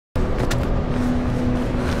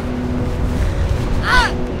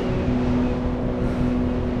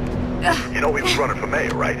You know he was running for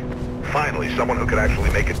mayor, right? Finally, someone who could actually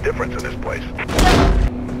make a difference in this place.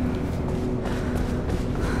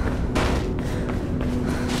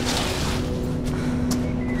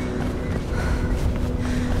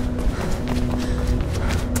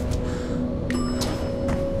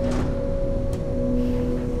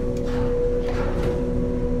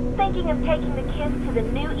 Thinking of taking the kids to the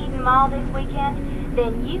New Eden Mall this weekend?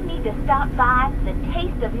 Then you need to stop by the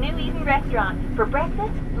Taste of New Eden restaurant for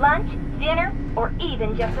breakfast, lunch, dinner, or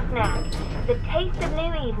even just a snack. The Taste of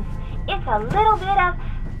New Eden. It's a little bit of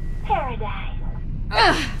paradise.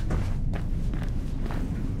 Ugh.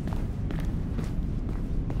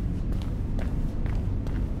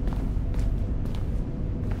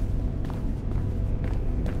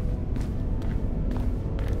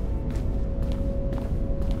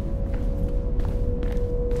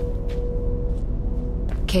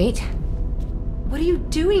 Kate? What are you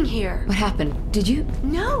doing here? What happened? Did you?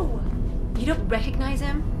 No! You don't recognize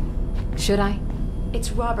him? Should I?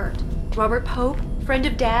 It's Robert. Robert Pope, friend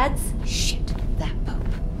of Dad's. Shit, that Pope.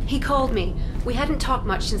 He called me. We hadn't talked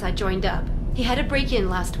much since I joined up. He had a break-in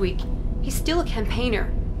last week. He's still a campaigner.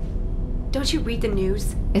 Don't you read the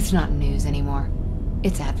news? It's not news anymore.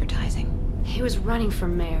 It's advertising. He was running for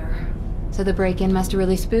mayor. So the break-in must have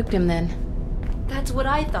really spooked him then. That's what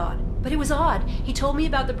I thought. But it was odd. He told me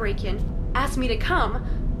about the break-in, asked me to come,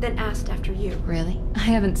 then asked after you. Really? I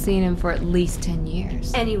haven't seen him for at least 10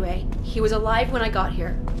 years. Anyway, he was alive when I got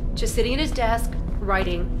here. Just sitting at his desk,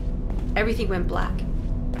 writing. Everything went black.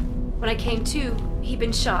 When I came to, he'd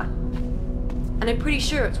been shot. And I'm pretty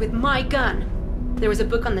sure it's with my gun. There was a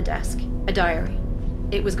book on the desk, a diary.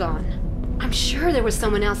 It was gone. I'm sure there was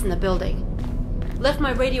someone else in the building. Left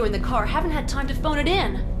my radio in the car, haven't had time to phone it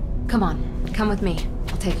in. Come on, come with me.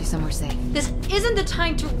 I'll take you somewhere safe. This isn't the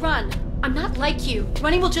time to run. I'm not like you.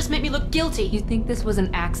 Running will just make me look guilty. You think this was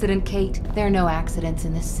an accident, Kate? There are no accidents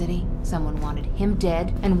in this city. Someone wanted him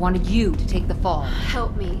dead and wanted you to take the fall.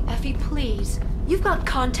 Help me, Effie, please. You've got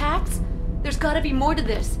contacts. There's gotta be more to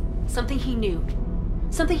this. Something he knew.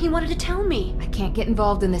 Something he wanted to tell me. I can't get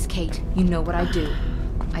involved in this, Kate. You know what I do.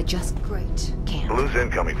 I just can't. Blue's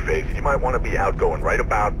incoming, Faith. You might want to be outgoing right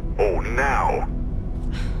about, now.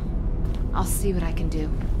 I'll see what I can do.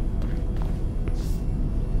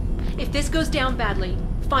 If this goes down badly,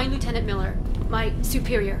 find Lieutenant Miller, my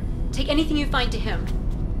superior. Take anything you find to him.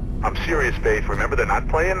 I'm serious, Faith. Remember, they're not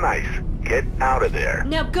playing nice. Get out of there.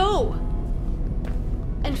 Now go!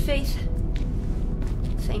 And Faith,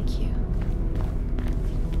 thank you.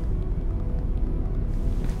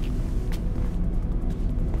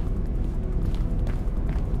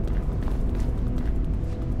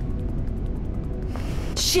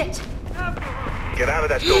 Shit! Get out of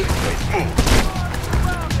that building, Faith. Move.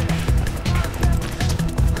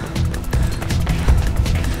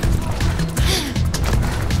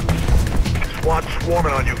 Squad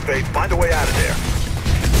swarming on you, Faith. Find a way out of there.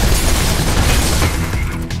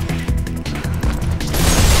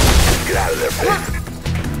 Get out of there, Faith.